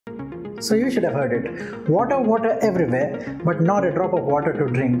So you should have heard it. Water everywhere, but not a drop of water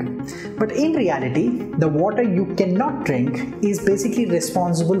to drink. But in reality, the water you cannot drink is basically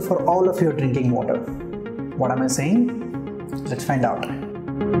responsible for all of your drinking water. What am I saying? Let's find out.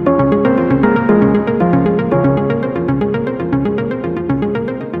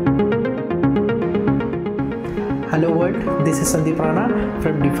 Hello world, this is Sandeep Rana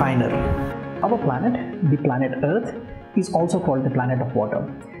from Definer. Our planet, the planet Earth, is also called the planet of water.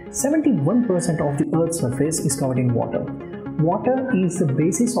 71% of the Earth's surface is covered in water. Water is the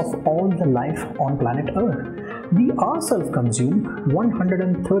basis of all the life on planet Earth. We ourselves consume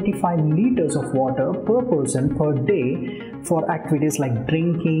 135 liters of water per person per day for activities like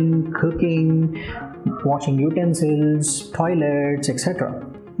drinking, cooking, washing utensils, toilets, etc.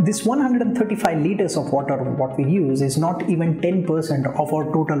 This 135 liters of water what we use is not even 10% of our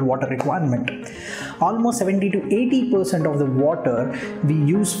total water requirement. Almost 70 to 80% of the water we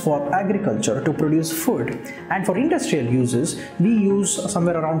use for agriculture to produce food, and for industrial uses we use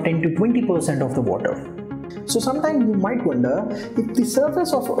somewhere around 10 to 20% of the water. So sometimes you might wonder, if the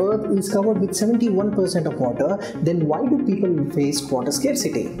surface of Earth is covered with 71% of water, then why do people face water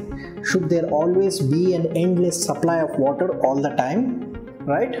scarcity? Should there always be an endless supply of water all the time?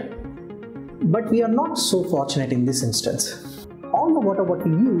 Right? But we are not so fortunate in this instance. All the water what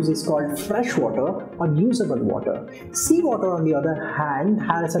we use is called fresh water or usable water. Seawater on the other hand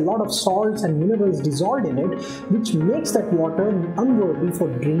has a lot of salts and minerals dissolved in it, which makes that water unworthy for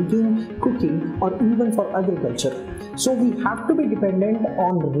drinking, cooking, or even for agriculture. So we have to be dependent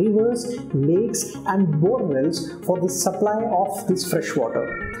on rivers, lakes and bore wells for the supply of this fresh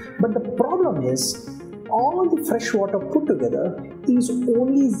water. But the problem is, all the fresh water put together is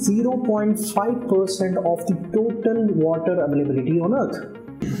only 0.5% of the total water availability on Earth.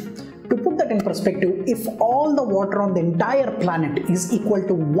 To put that in perspective, if all the water on the entire planet is equal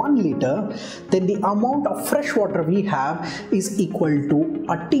to 1 liter, then the amount of fresh water we have is equal to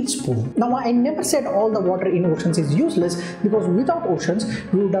a teaspoon. Now, I never said all the water in oceans is useless, because without oceans,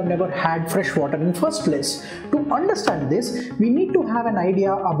 we would have never had fresh water in first place. To understand this, we need to have an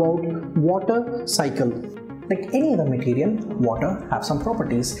idea about water cycle. Like any other material, water have some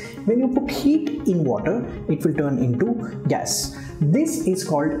properties. When you put heat in water, it will turn into gas. This is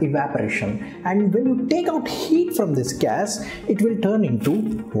called evaporation. And when you take out heat from this gas, it will turn into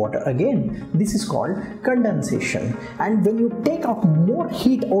water again. This is called condensation. And when you take out more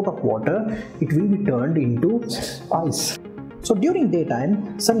heat out of water, it will be turned into ice. So during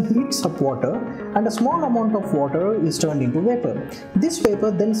daytime, sun heats up water and a small amount of water is turned into vapor. This vapor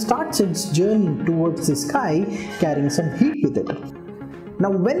then starts its journey towards the sky, carrying some heat with it. Now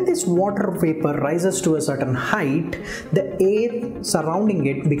when this water vapor rises to a certain height, the air surrounding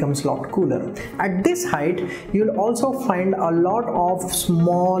it becomes a lot cooler. At this height, you'll also find a lot of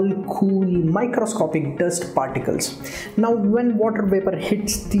small, cool, microscopic dust particles. Now when water vapor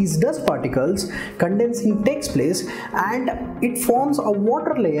hits these dust particles, condensing takes place and it forms a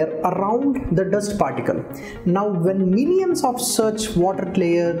water layer around the dust particle. Now when millions of such water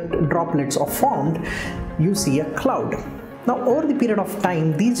layer droplets are formed, you see a cloud. Now over the period of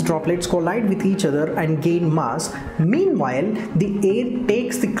time, these droplets collide with each other and gain mass. Meanwhile, the air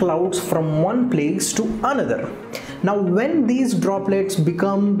takes the clouds from one place to another. Now when these droplets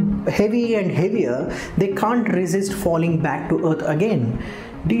become heavy and heavier, they can't resist falling back to Earth again.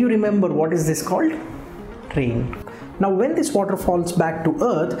 Do you remember what is this called? Rain. Now when this water falls back to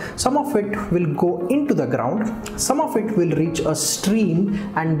Earth, some of it will go into the ground, some of it will reach a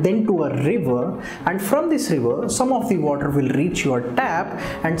stream and then to a river, and from this river some of the water will reach your tap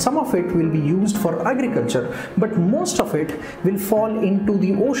and some of it will be used for agriculture, but most of it will fall into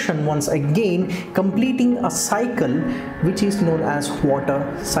the ocean once again, completing a cycle which is known as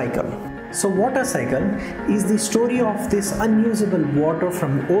water cycle. So water cycle is the story of this unusable water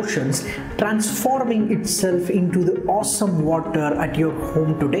from oceans transforming itself into the awesome water at your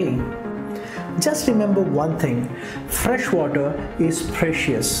home today. Just remember one thing, fresh water is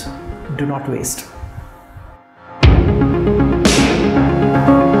precious. Do not waste.